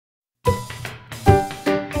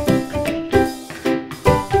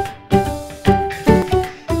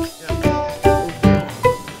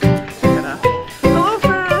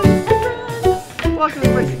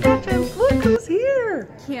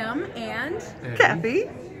Eddie. Kathy.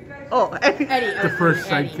 Oh, Eddie. The first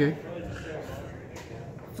sidekick.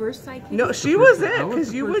 First sidekick? No, she was it, I was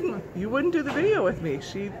because the you first wouldn't do the video with me.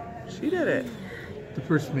 She did it. The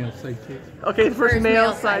first male sidekick. Okay, the first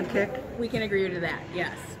male sidekick. We can agree to that,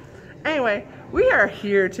 yes. Anyway, we are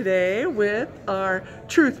here today with our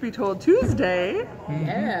Truth Be Told Tuesday.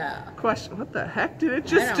 Yeah. Question, what the heck did it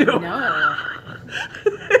just I do? don't know.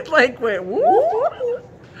 It like went whoop.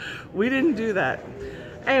 We didn't do that.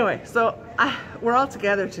 Anyway, so we're all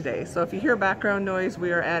together today. So if you hear background noise,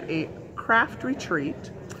 we are at a craft retreat.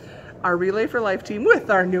 Our Relay for Life team with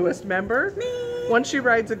our newest member. Me. One she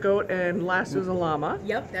rides a goat and lassos a llama.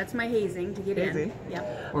 Yep, that's my hazing to get Hazing. in.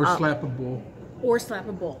 Yep. Or slap a bull. Or slap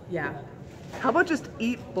a bull, yeah. How about just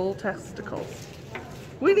eat bull testicles?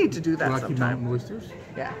 We need to do that Rocky sometime. Mountain oysters.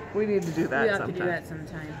 Yeah, we need to do that We have sometime. to do that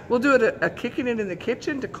sometime. We'll do it a kicking it in the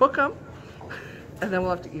kitchen to cook them, and then we'll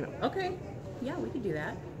have to eat them. Okay. Yeah, we could do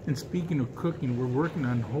that. And speaking of cooking, we're working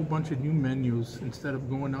on a whole bunch of new menus. Instead of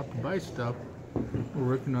going out to buy stuff, we're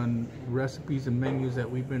working on recipes and menus that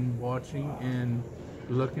we've been watching and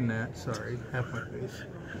looking at. Sorry, half my face.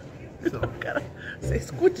 So, Gotta say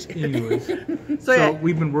squishy. anyways, So, yeah.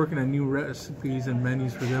 we've been working on new recipes and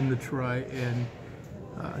menus for them to try, and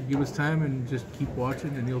give us time and just keep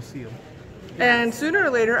watching and you'll see them. And sooner or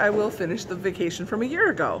later, I will finish the vacation from a year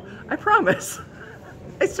ago. I promise.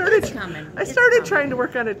 I started trying to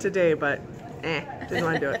work on it today, but didn't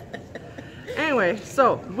want to do it. Anyway,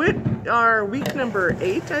 so with our week number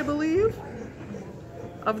 8, I believe,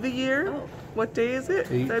 of the year. Oh. What day is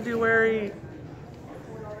it? 8. February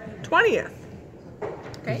 20th.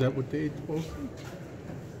 Okay. Is that what they supposed to?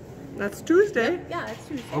 That's Tuesday. Yeah, that's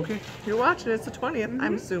Tuesday. Okay. If you're watching, it's the 20th.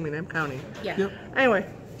 I'm assuming, I'm counting. Yeah. Yep. Anyway,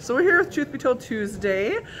 so we're here with Truth Be Told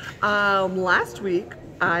Tuesday. Last week,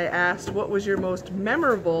 I asked what was your most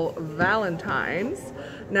memorable Valentine's.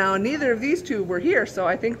 Now, neither of these two were here, so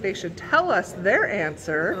I think they should tell us their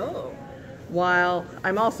answer. Oh. While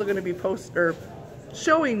I'm also going to be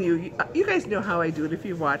showing you. You guys know how I do it if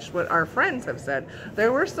you've watched what our friends have said.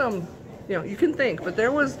 There were some, you can think, but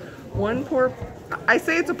there was one poor. I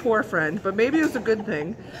say it's a poor friend, but maybe it was a good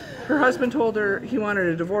thing. Her husband told her he wanted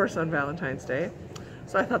a divorce on Valentine's Day,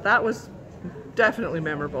 so I thought that was definitely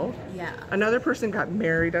memorable. Yeah. Another person got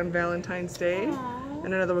married on Valentine's Day, Aww.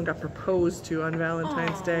 and another one got proposed to on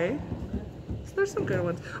Valentine's Aww. Day. So there's some good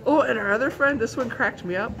ones. Oh, and our other friend, this one cracked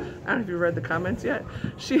me up. I don't know if you read the comments yet.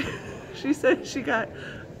 She said she got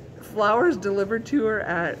flowers delivered to her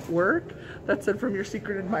at work that said, "From your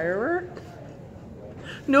secret admirer."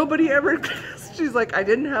 Nobody ever, she's like, I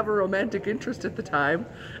didn't have a romantic interest at the time,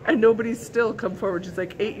 and nobody's still come forward. She's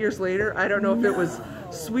like, 8 years later, I don't know if it was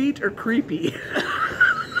sweet or creepy.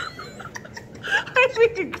 I'm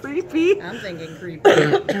thinking creepy. I'm thinking creepy.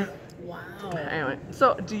 Wow. Anyway,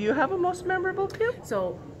 so do you have a most memorable, Kim?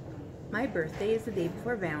 So, my birthday is the day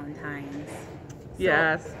before Valentine's. So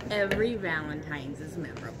Yes. every Valentine's is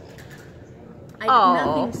memorable. Aw.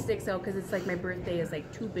 Nothing sticks out because it's like my birthday is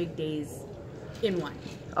like 2 big days in one.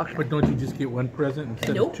 Okay. But don't you just get one present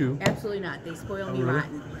instead Nope, of 2? absolutely not. They spoil Oh, me really?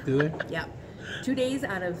 rotten. Do they? Yep. 2 days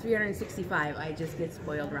out of 365, I just get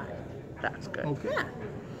spoiled rotten. That's good. Okay. Yeah.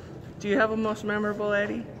 Do you have a most memorable,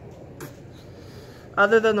 Eddie?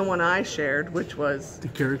 Other than the one I shared, which was, The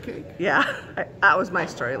carrot cake. yeah, that was my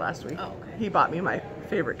story last week. Oh, okay. He bought me my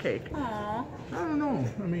favorite cake. Aww. I don't know.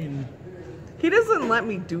 I mean, He doesn't let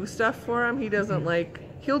me do stuff for him. He doesn't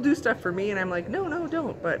he'll do stuff for me, and I'm like, no,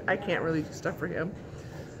 don't. But I can't really do stuff for him.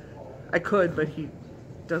 I could, but he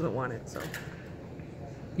doesn't want it, so.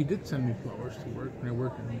 he did send me flowers to work when I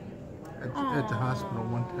worked at the hospital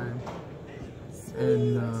one time.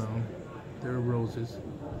 And there were roses.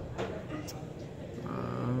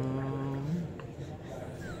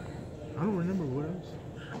 I don't remember what else.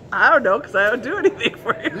 I don't know, because I don't do anything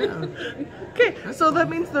for you. Yeah. Okay, so that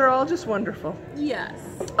means they're all just wonderful. Yes.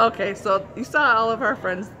 Okay, so you saw all of our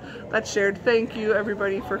friends that shared. Thank you,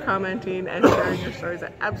 everybody, for commenting and sharing your stories.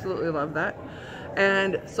 I absolutely love that.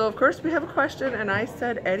 And so, of course, we have a question, and I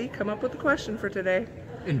said, Eddie, come up with a question for today.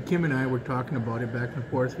 And Kim and I were talking about it back and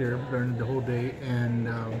forth here during the whole day, and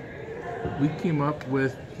we came up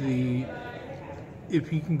with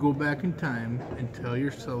if you can go back in time and tell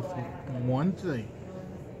yourself one thing,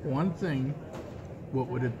 what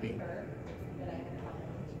would it be?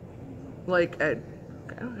 Like, okay.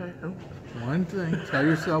 One thing. Tell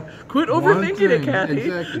yourself. Quit one overthinking it, thing. Kathy.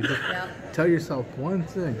 Exactly. Just tell yourself one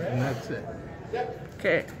thing, and that's it.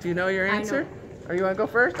 Okay, do you know your I know. answer? Or you want to go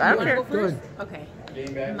first? I You don't wanna care. go first?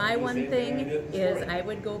 Okay. My one thing is I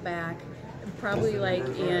would go back probably like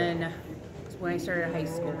in when I started high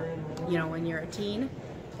school. You know, when you're a teen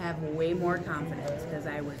have way more confidence because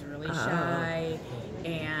I was really shy,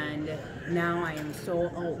 and now I am so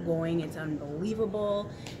outgoing. It's unbelievable.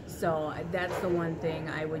 So that's the one thing.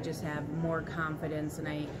 I would just have more confidence, and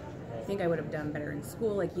I think I would have done better in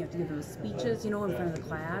school. Like, you have to give those speeches, you know, in front of the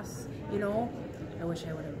class, you know. I wish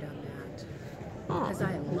I would have done that because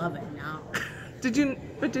I love it now.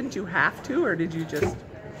 Didn't you have to, or did you just?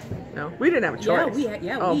 No, we didn't have a choice.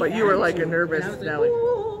 Yeah, but you were like a nervous and I was Nelly. like,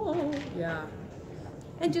 "Ooh." Yeah.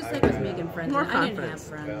 And just like I was making friends, More I didn't have confidence.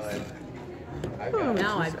 friends.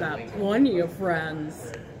 Now I've got plenty of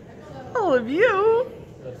friends. All of you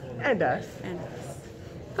and us. And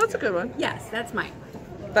That's a good one. yes, that's mine.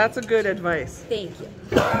 That's a good advice. Thank you.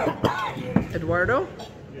 Eduardo?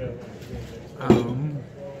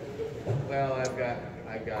 Well, I've got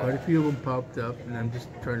Quite a few of them popped up, and I'm just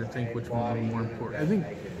trying to think which one would be more important. I think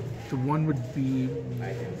the one would be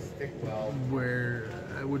where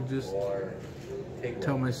I would just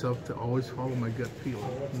tell myself to always follow my gut feeling,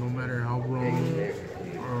 no matter how wrong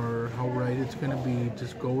or how right it's going to be.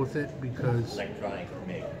 Just go with it, because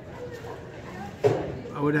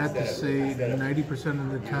I would have to say 90%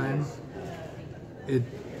 of the time it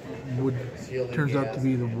turns out to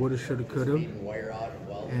be the woulda, shoulda, coulda,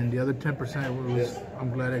 and the other 10% was I'm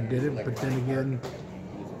glad I did it. But then again,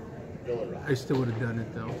 I still would have done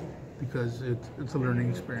it though, because it's a learning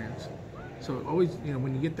experience. So always, you know,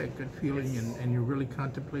 when you get that good feeling and you're really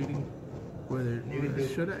contemplating whether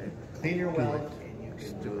should I do it,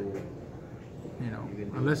 just do it. You know,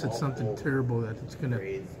 unless it's something terrible that it's gonna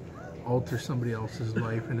alter somebody else's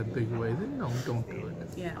life in a big way, then no, don't do it.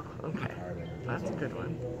 Yeah. Okay, that's a good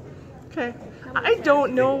one. Okay, I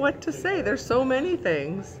don't know what to say. There's so many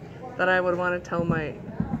things that I would want to tell my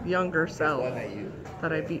younger self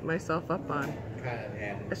that I beat myself up on.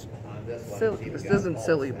 It's silly. This isn't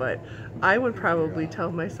silly, but I would probably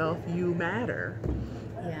tell myself, you matter.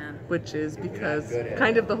 Yeah. Which is because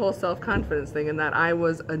kind of the whole self-confidence thing, and that I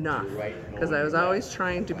was enough, because I was always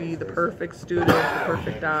trying to be the perfect student, the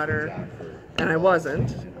perfect daughter, and I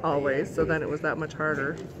wasn't always, so then it was that much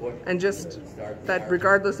harder. And just that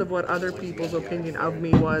regardless of what other people's opinion of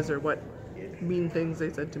me was, or what mean things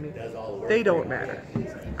they said to me, they don't matter.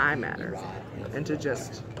 I matter. And to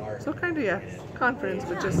just, so kind of, yeah, confidence,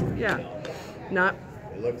 but just, yeah, not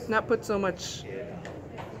put so much,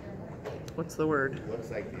 what's the word?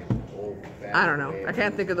 I don't know. I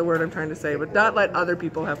can't think of the word I'm trying to say, but not let other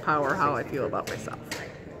people have power how I feel about myself.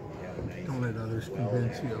 Don't let others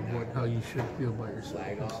convince you of how you should feel about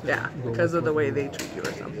yourself. Yeah, because of the way they treat you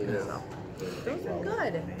or something. So Those are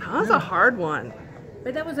good. that was a hard one.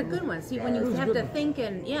 But that was a good one. See, when you have to think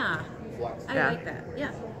and, yeah, I Yeah. like that.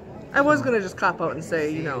 Yeah. I was going to just cop out and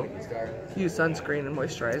say, you know, use sunscreen and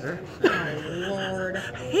moisturizer. Oh, Lord.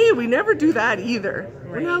 Hey, we never do that either.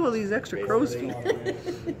 We're not with these extra crow's feet.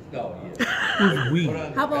 Who's we?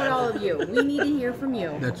 How about all of you? We need to hear from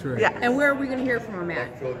you. That's right. Yeah. And where are we going to hear from them at?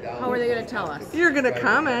 How are they going to tell us? You're going to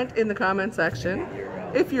comment in the comment section.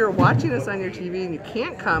 If you're watching us on your TV and you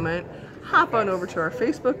can't comment, hop on over to our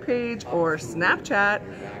Facebook page or Snapchat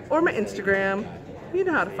or my Instagram. You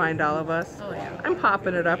know how to find all of us. Oh, yeah. I'm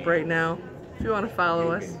popping it up right now if you want to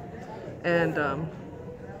follow us. And,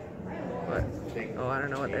 what? Oh, I don't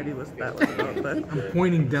know what Eddie that was about, but. I'm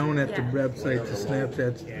pointing down at the website to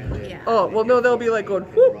Snapchat. Yeah. Oh, well, no, they'll be like going,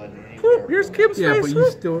 whoop, whoop, here's Kim's Yeah, face. but you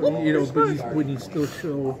whoop, still, whoop, you know, here's but mine. when you still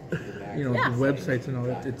show, you know, Yeah. the websites and all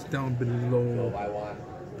that, it's down below,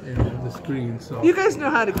 you know, the screen. So You guys know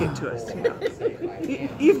how to get to us. You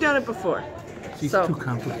know. You've done it before. she's So too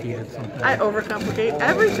complicated sometimes. I overcomplicate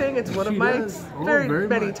everything. It's one of She my does. Oh, very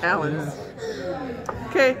many much. talents.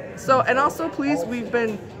 Okay, so, and also please, we've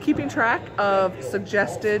been keeping track of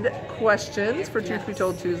suggested questions for Truth Be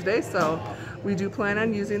Told Tuesday, so we do plan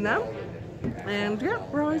on using them. And yeah,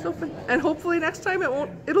 we're always open. And hopefully next time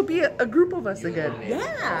it'll be a group of us again.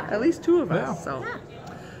 Yeah. At least two of us, so.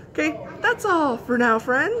 Okay, that's all for now,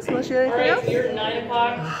 friends, unless you have anything Alright, else. here 9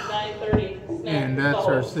 o'clock, 9:30. And that's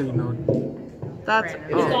our signal. That's, It's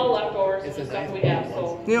oh. all leftovers, it's the stuff we have,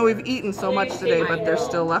 so. You know, we've eaten so much today, but there's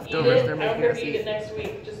still leftovers they're I don't making care us if you eat it eat. next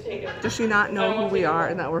week, just take it. Does she not know who we are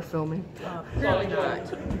and that we're filming? Apparently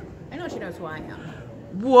not. I know she knows who I am.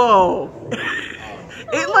 Whoa!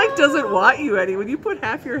 It like doesn't want you, Eddie. When you put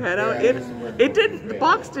half your head out, it didn't. The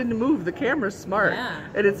box didn't move. The camera's smart, Yeah.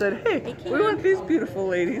 and it said, "Hey, Hey, we want Kim. these beautiful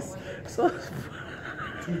ladies." So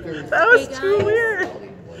that was Hey, too guys. weird.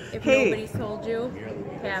 If Hey. nobody's told you,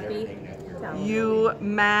 Happy, tell them. You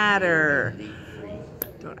matter.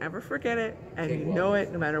 Don't ever forget it, and you know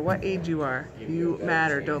it. No matter what age you are, you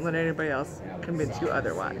matter. Don't let anybody else convince you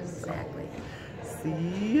otherwise. Exactly.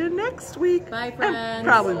 see you next week. Bye, And friends.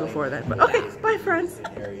 probably before then. But okay, bye, friends.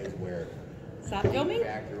 Areas where Stop filming?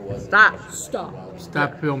 factor wasn't Stop. Stop.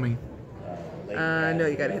 Stop filming. No,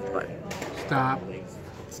 you gotta hit the button. Stop.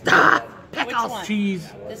 Stop. Which Pickles. one? Cheese.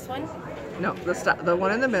 This one? No, the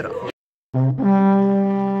one in the middle.